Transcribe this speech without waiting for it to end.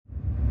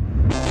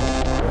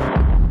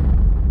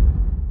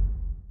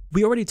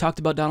We already talked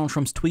about Donald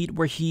Trump's tweet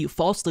where he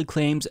falsely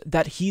claims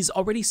that he's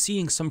already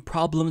seeing some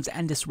problems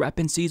and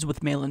discrepancies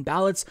with mail-in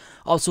ballots,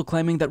 also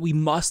claiming that we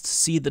must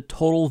see the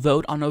total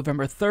vote on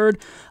November 3rd.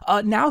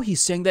 Now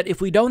he's saying that if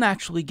we don't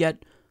actually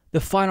get the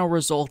final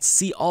results,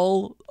 see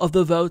all of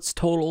the votes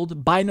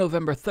totaled by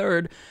November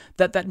 3rd,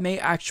 that may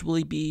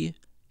actually be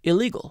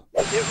illegal.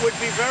 It would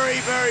be very,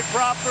 very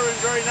proper and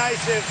very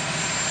nice if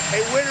a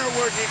winner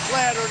were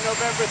declared on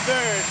November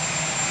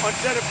 3rd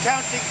instead of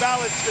counting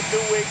ballots for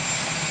 2 weeks,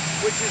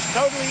 which is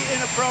totally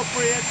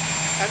inappropriate,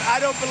 and I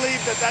don't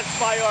believe that that's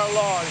by our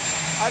laws.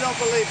 I don't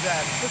believe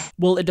that.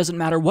 Well, it doesn't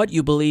matter what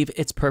you believe,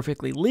 it's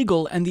perfectly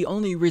legal, and the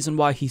only reason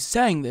why he's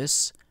saying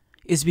this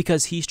is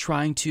because he's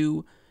trying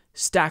to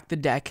stack the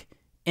deck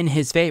in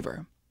his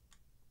favor.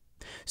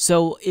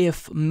 So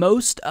if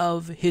most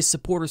of his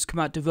supporters come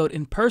out to vote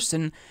in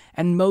person,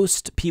 and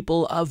most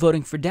people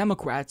voting for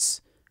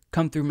Democrats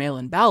come through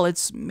mail-in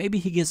ballots, maybe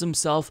he gives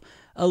himself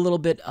a little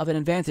bit of an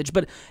advantage.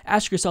 But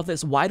ask yourself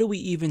this: why do we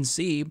even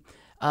see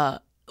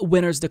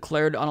winners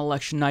declared on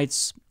election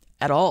nights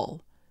at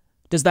all?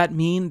 Does that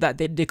mean that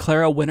they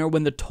declare a winner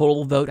when the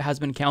total vote has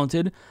been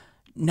counted?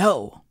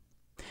 No.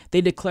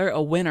 They declare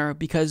a winner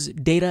because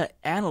data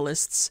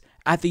analysts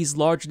at these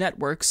large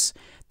networks,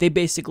 they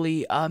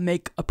basically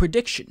make a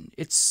prediction.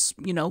 It's,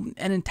 an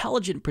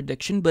intelligent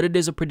prediction, but it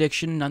is a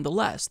prediction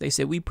nonetheless. They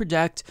say, we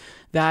predict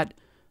that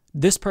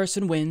this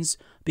person wins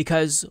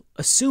because,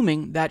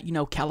 assuming that,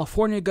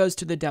 California goes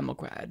to the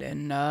Democrat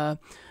and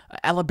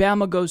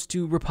Alabama goes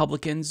to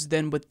Republicans,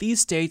 then with these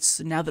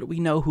states, now that we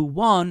know who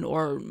won,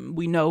 or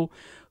we know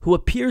who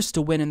appears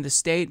to win in the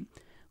state,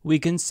 we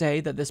can say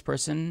that this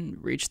person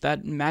reached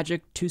that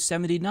magic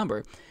 270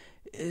 number.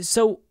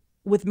 So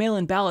with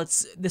mail-in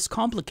ballots, this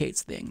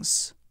complicates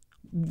things.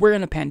 We're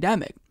in a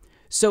pandemic.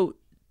 So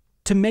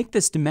to make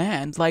this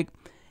demand,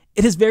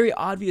 it is very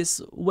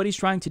obvious what he's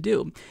trying to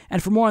do.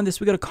 And for more on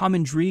this, we go to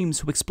Common Dreams,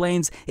 who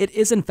explains it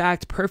is in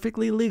fact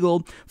perfectly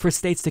legal for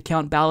states to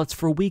count ballots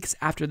for weeks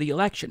after the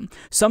election.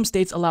 Some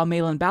states allow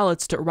mail-in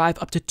ballots to arrive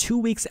up to 2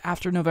 weeks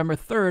after November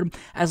 3rd,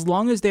 as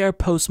long as they are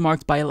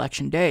postmarked by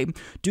Election Day.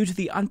 Due to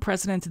the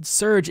unprecedented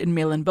surge in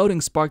mail-in voting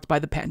sparked by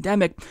the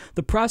pandemic,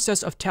 the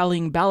process of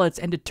tallying ballots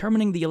and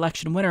determining the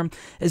election winner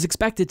is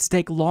expected to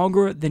take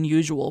longer than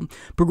usual.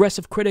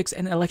 Progressive critics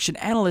and election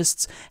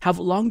analysts have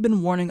long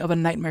been warning of a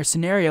nightmare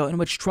scenario in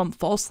which Trump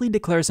falsely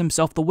declares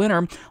himself the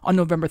winner on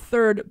November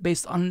 3rd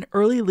based on an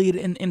early lead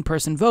in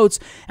in-person votes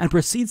and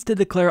proceeds to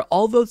declare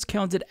all votes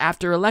counted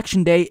after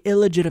Election Day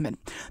illegitimate.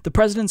 The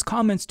president's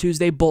comments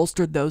Tuesday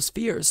bolstered those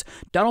fears.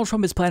 Donald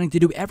Trump is planning to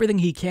do everything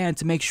he can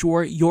to make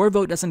sure your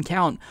vote doesn't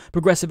count.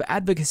 Progressive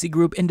advocacy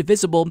group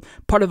Indivisible,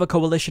 part of a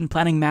coalition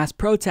planning mass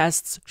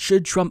protests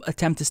should Trump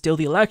attempt to steal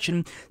the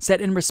election,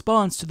 said in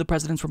response to the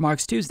president's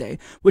remarks Tuesday,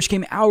 which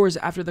came hours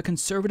after the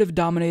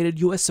conservative-dominated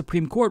U.S.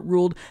 Supreme Court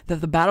ruled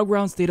that the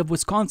battleground state of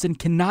Wisconsin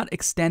cannot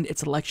extend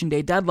its Election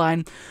Day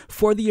deadline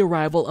for the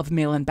arrival of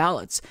mail-in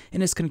ballots. In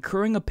his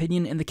concurring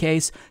opinion in the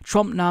case,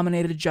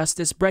 Trump-nominated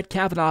Justice Brett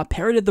Kavanaugh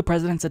parroted the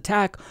president's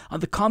attack on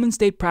the common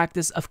state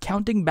practice of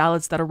counting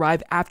ballots that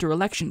arrive after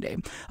Election Day,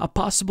 a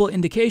possible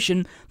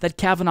indication that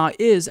Kavanaugh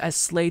is, as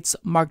Slate's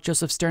Mark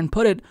Joseph Stern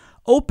put it,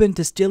 open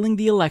to stealing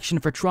the election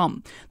for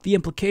Trump. The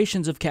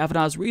implications of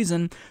Kavanaugh's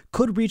reason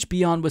could reach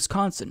beyond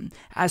Wisconsin.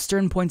 As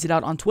Stern pointed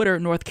out on Twitter,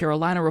 North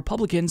Carolina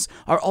Republicans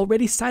are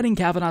already citing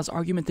Kavanaugh's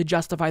argument to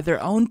justify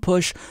their own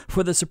push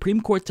for the Supreme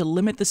Court to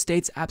limit the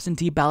state's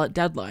absentee ballot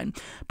deadline.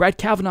 Brett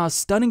Kavanaugh's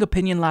stunning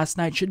opinion last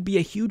night should be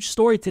a huge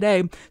story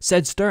today,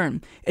 said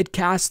Stern. It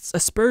casts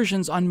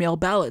aspersions on mail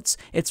ballots.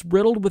 It's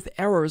riddled with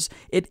errors.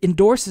 It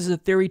endorses a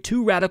theory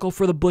too radical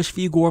for the Bush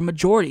v. Gore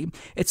majority.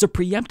 It's a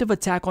preemptive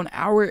attack on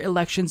our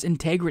election's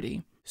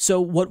integrity.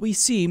 So what we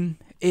see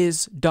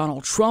is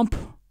Donald Trump,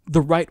 the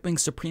right-wing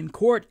Supreme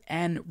Court,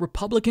 and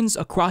Republicans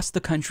across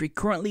the country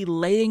currently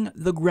laying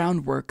the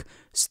groundwork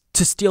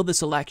to steal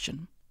this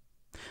election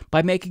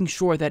by making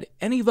sure that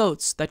any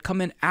votes that come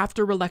in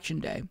after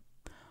Election Day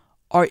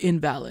are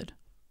invalid,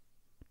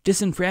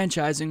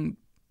 disenfranchising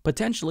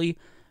potentially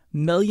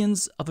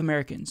millions of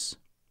Americans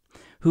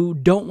who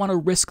don't want to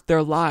risk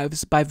their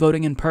lives by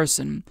voting in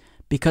person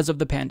because of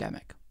the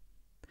pandemic.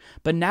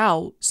 But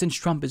now, since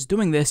Trump is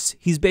doing this,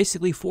 he's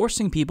basically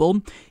forcing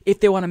people, if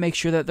they want to make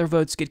sure that their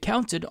votes get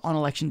counted on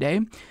Election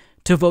Day,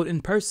 to vote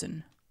in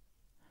person.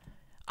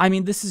 I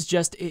mean, this is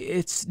just,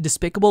 it's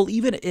despicable.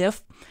 Even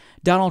if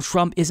Donald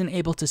Trump isn't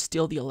able to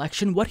steal the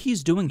election, what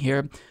he's doing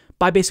here,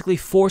 by basically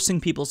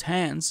forcing people's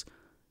hands,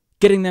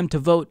 getting them to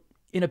vote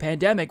in a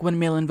pandemic when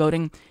mail-in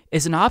voting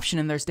is an option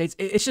in their states,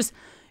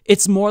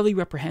 it's morally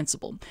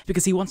reprehensible,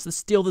 because he wants to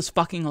steal this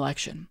fucking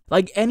election.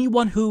 Like,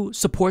 anyone who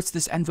supports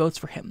this and votes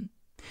for him,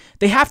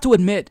 they have to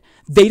admit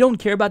they don't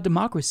care about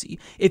democracy.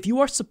 If you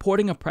are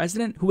supporting a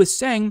president who is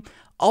saying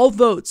all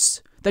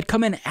votes that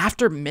come in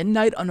after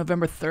midnight on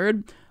November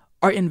 3rd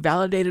are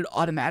invalidated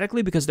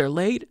automatically because they're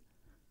late,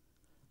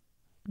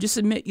 just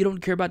admit you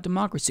don't care about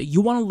democracy.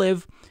 You want to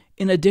live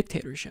in a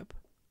dictatorship.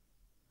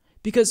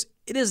 Because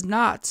it is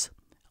not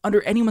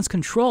under anyone's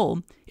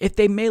control if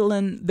they mail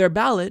in their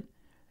ballot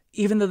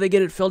even though they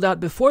get it filled out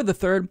before the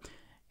 3rd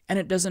and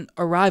it doesn't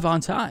arrive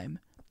on time.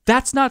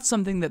 That's not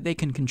something that they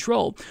can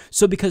control.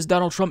 So because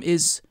Donald Trump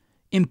is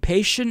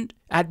impatient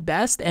at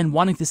best and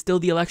wanting to steal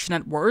the election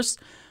at worst,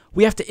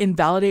 we have to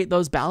invalidate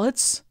those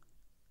ballots?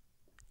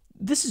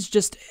 This is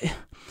just,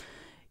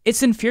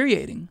 it's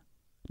infuriating.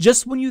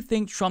 Just when you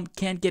think Trump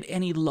can't get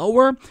any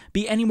lower,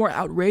 be any more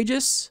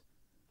outrageous,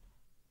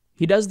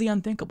 he does the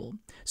unthinkable.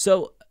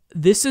 So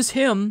this is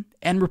him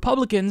and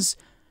Republicans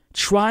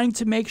trying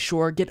to make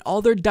sure, get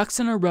all their ducks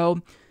in a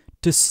row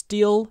to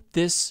steal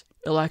this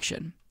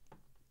election.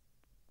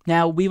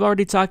 Now, we've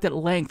already talked at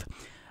length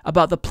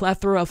about the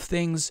plethora of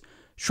things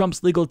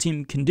Trump's legal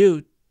team can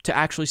do to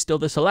actually steal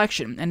this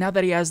election. And now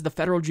that he has the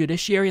federal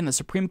judiciary and the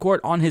Supreme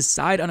Court on his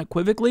side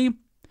unequivocally,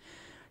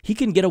 he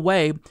can get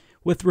away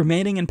with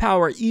remaining in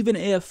power even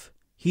if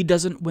he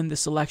doesn't win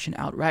this election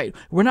outright.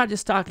 We're not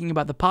just talking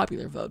about the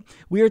popular vote.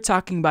 We are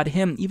talking about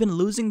him even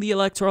losing the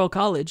Electoral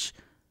College,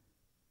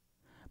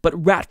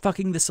 but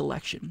rat-fucking this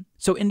election.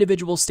 So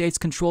individual states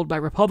controlled by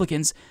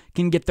Republicans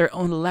can get their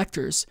own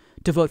electors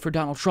to vote for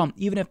Donald Trump,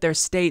 even if their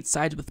state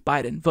sides with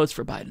Biden, votes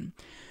for Biden.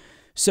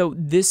 So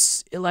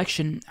this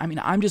election, I mean,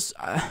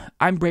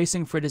 I'm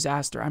bracing for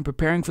disaster. I'm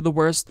preparing for the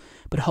worst,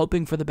 but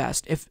hoping for the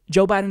best. If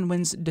Joe Biden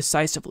wins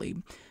decisively,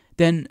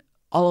 then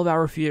all of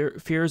our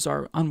fears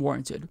are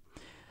unwarranted.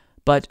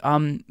 But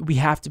we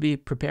have to be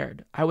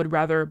prepared. I would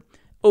rather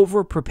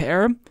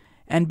over-prepare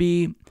and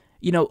be,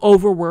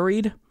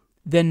 over-worried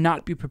than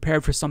not be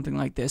prepared for something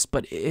like this.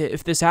 But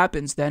if this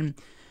happens, then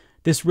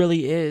this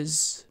really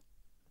is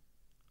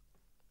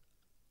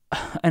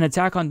an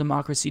attack on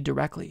democracy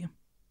directly.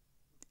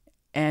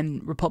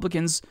 And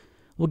Republicans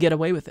will get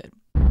away with it.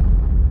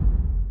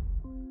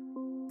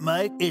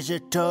 Mike is a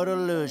total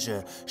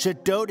loser, so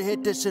don't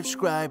hit the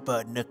subscribe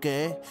button,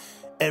 okay?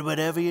 And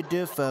whatever you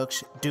do,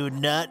 folks, do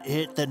not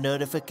hit the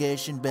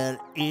notification bell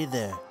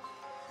either.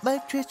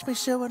 Mike treats me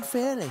so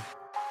unfairly.